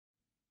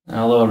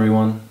Hello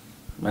everyone,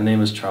 my name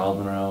is Charles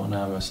Monroe and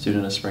I'm a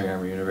student at Spring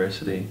Arbor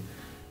University, and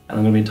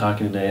I'm going to be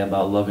talking today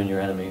about loving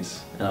your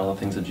enemies and all the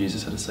things that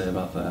Jesus had to say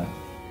about that.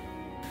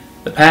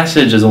 The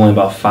passage is only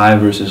about 5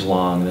 verses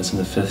long and it's in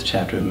the 5th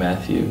chapter of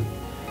Matthew,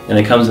 and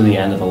it comes in the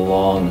end of a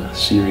long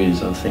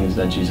series of things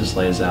that Jesus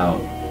lays out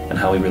and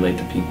how we relate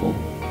to people.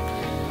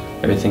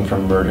 Everything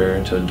from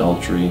murder to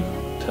adultery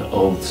to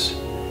oaths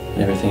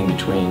and everything in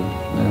between.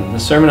 And the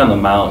Sermon on the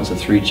Mount is a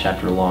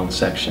 3-chapter long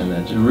section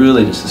that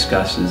really just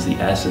discusses the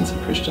essence of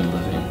Christian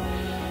living.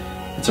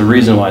 It's a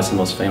reason why it's the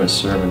most famous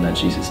sermon that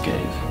Jesus gave.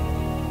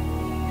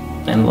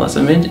 And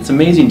it's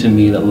amazing to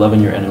me that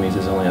loving your enemies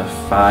is only a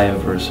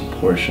 5-verse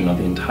portion of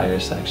the entire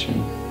section.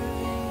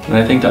 And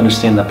I think to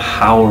understand the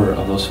power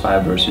of those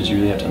 5 verses, you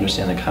really have to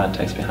understand the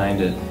context behind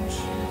it.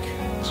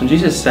 So when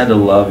Jesus said to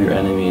love your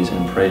enemies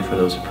and pray for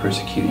those who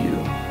persecute you,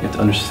 you have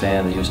to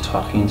understand that he was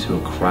talking to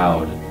a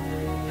crowd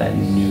that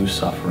knew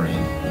suffering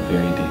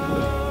very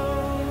deeply.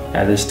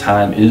 At this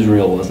time,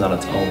 Israel was not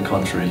its own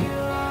country.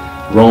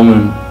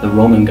 The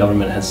Roman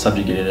government had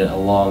subjugated it a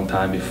long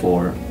time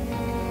before.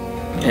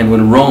 And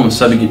when Rome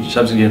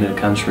subjugated a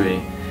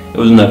country, it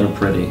was never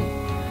pretty.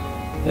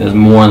 It was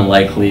more than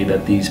likely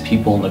that these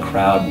people in the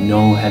crowd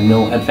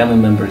had family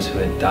members who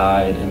had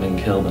died and been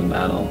killed in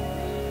battle.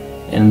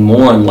 And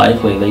more than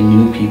likely, they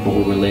knew people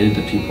who related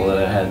to people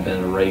that had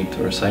been raped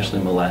or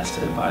sexually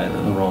molested by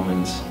the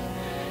Romans.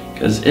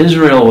 Because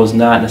Israel was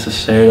not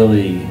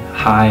necessarily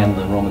high on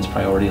the Romans'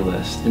 priority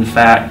list. In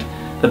fact,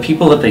 the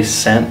people that they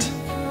sent,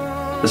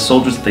 the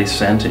soldiers that they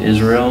sent to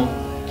Israel,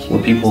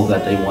 were people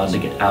that they wanted to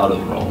get out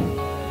of Rome.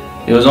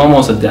 It was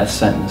almost a death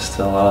sentence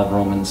to a lot of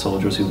Roman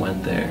soldiers who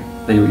went there.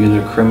 They were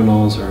either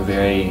criminals or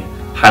very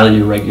highly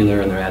irregular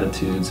in their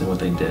attitudes and what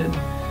they did.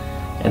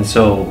 And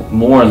so,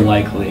 more than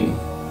likely,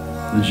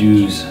 the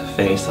Jews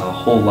faced a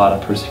whole lot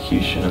of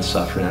persecution and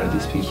suffering out of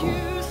these people.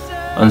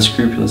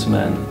 Unscrupulous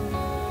men.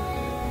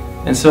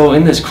 And so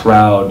in this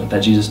crowd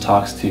that Jesus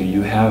talks to,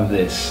 you have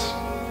this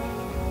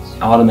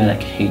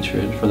automatic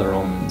hatred for the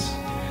Romans.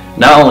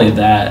 Not only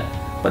that,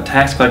 but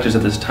tax collectors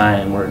at this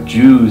time were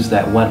Jews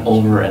that went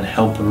over and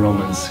helped the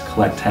Romans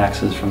collect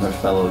taxes from their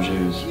fellow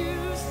Jews,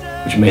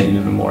 which made them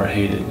even more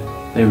hated.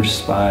 They were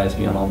spies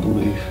beyond all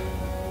belief.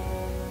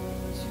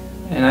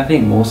 And I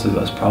think most of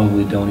us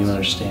probably don't even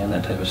understand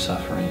that type of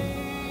suffering.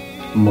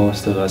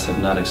 Most of us have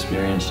not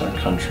experienced our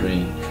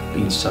country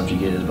being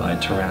subjugated by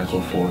a tyrannical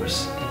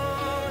force.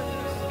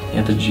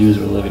 Yet the Jews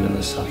were living in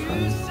this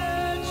suffering.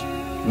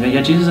 And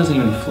yet Jesus doesn't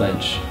even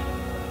flinch.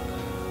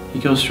 He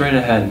goes straight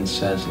ahead and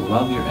says,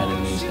 love your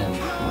enemies and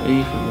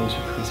pray for those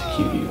who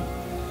persecute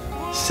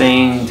you.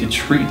 Saying to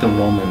treat the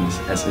Romans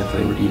as if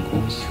they were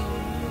equals.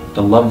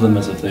 To love them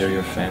as if they are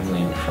your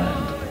family and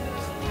friend.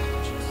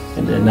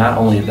 And then not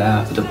only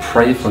that, but to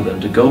pray for them.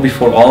 To go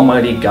before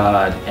Almighty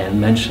God and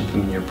mention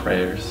them in your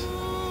prayers.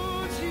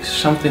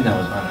 Something that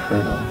was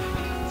unheard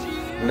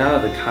of. Now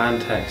that the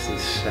context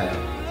is set,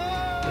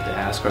 we have to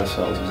ask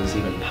ourselves, was this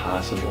even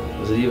possible?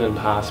 Was it even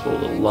possible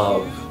to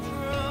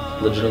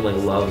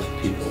legitimately love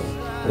people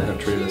that have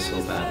treated us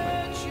so badly?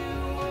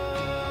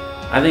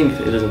 I think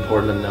it is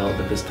important to note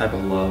that this type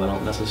of love I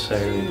don't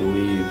necessarily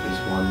believe is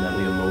one that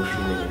we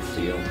emotionally will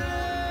feel.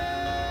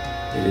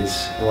 It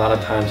is a lot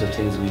of times the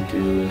things we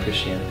do in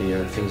Christianity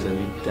are things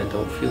that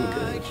don't feel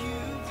good.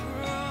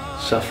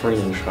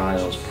 Suffering and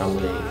trials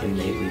probably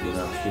innately do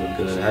not feel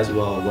good. As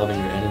well, loving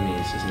your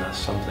enemies is not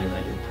something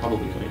that you're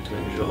probably going to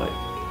enjoy.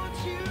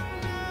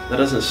 That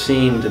doesn't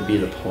seem to be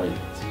the point.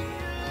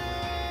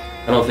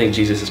 I don't think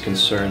Jesus is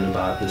concerned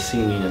about the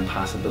seeming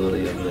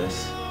impossibility of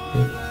this.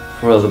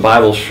 Well, the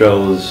Bible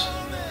shows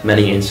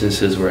many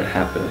instances where it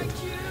happened.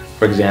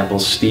 For example,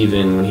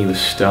 Stephen, when he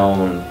was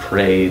stoned,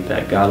 prayed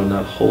that God would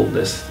not hold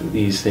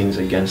these things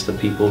against the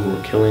people who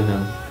were killing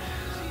him.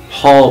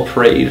 Paul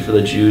prayed for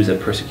the Jews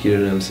that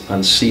persecuted him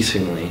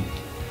unceasingly.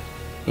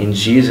 And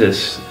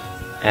Jesus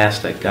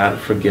asked that God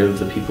forgive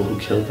the people who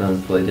killed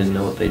them, for they didn't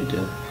know what they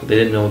did. They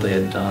didn't know what they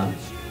had done.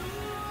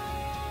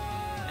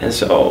 And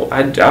so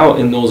I doubt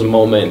in the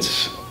moment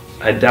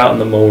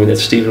that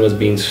Stephen was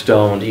being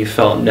stoned, he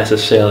felt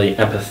necessarily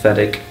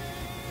empathetic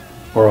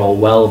or a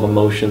well of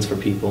emotions for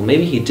people.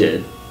 Maybe he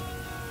did,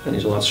 and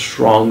he's a lot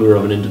stronger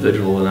of an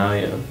individual than I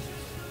am.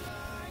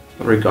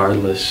 But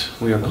regardless,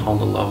 we are called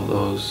to love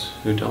those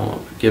who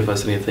don't give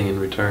us anything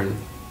in return.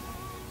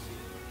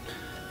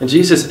 And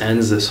Jesus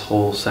ends this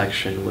whole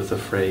section with the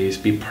phrase,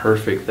 "Be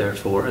perfect,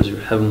 therefore, as your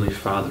heavenly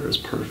Father is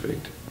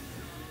perfect."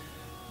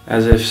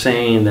 As if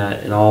saying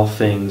that in all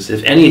things,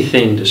 if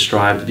anything to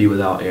strive to be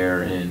without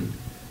error in,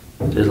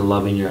 it is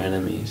loving your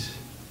enemies.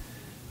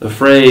 The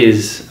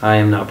phrase, "I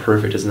am not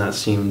perfect," does not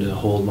seem to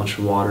hold much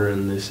water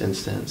in this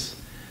instance,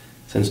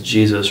 since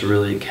Jesus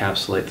really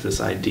encapsulates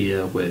this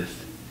idea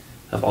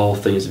of all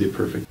things to be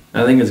perfect.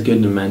 I think it's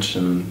good to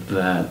mention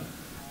that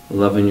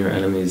loving your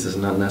enemies does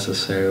not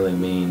necessarily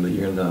mean that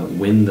you're going to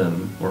win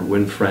them or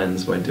win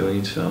friends by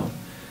doing so.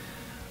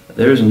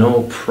 There is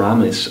no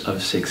promise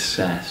of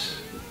success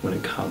when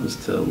it comes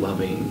to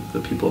loving the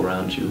people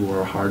around you who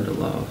are hard to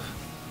love.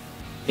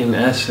 In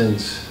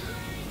essence,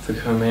 The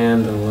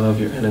command to love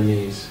your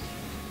enemies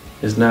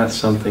is not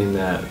something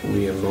that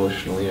we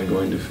emotionally are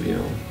going to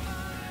feel,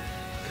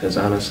 because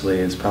honestly,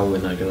 it's probably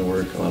not going to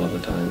work a lot of the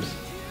times.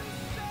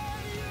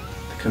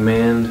 The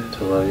command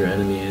to love your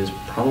enemy is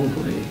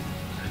probably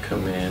a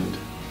command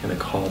and a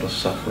call to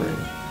suffering,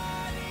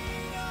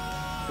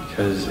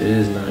 because it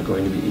is not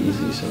going to be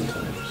easy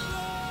sometimes.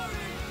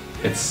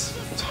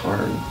 It's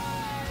hard.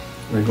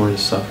 We're going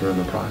to suffer in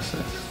the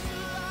process.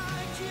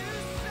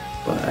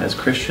 But as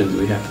Christians,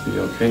 we have to be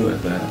okay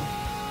with that.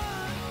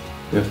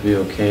 We have to be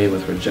okay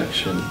with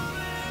rejection,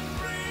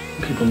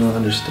 people not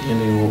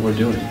understanding what we're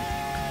doing.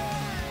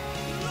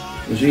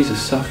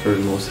 Jesus suffered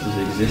most of his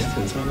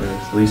existence on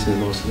earth, at least in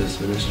most of his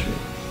ministry.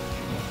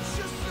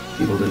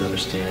 People didn't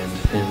understand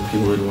him.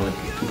 People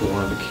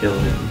wanted to kill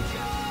him.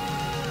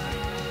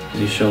 Because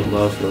he showed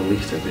love for the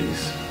least of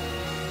these.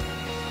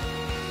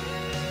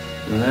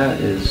 And that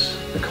is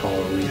the call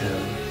that we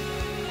have.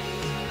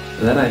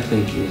 And that, I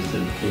think, is the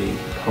big,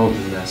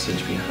 potent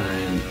message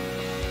behind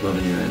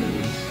loving your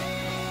enemies.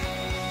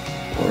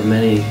 Or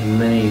many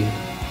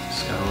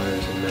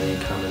scholars and many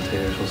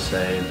commentators will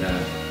say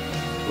that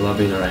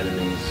loving our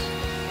enemies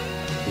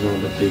is one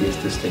of the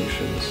biggest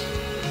distinctions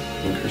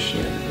in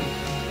Christianity.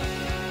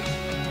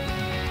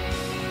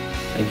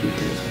 Thank you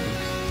for your time.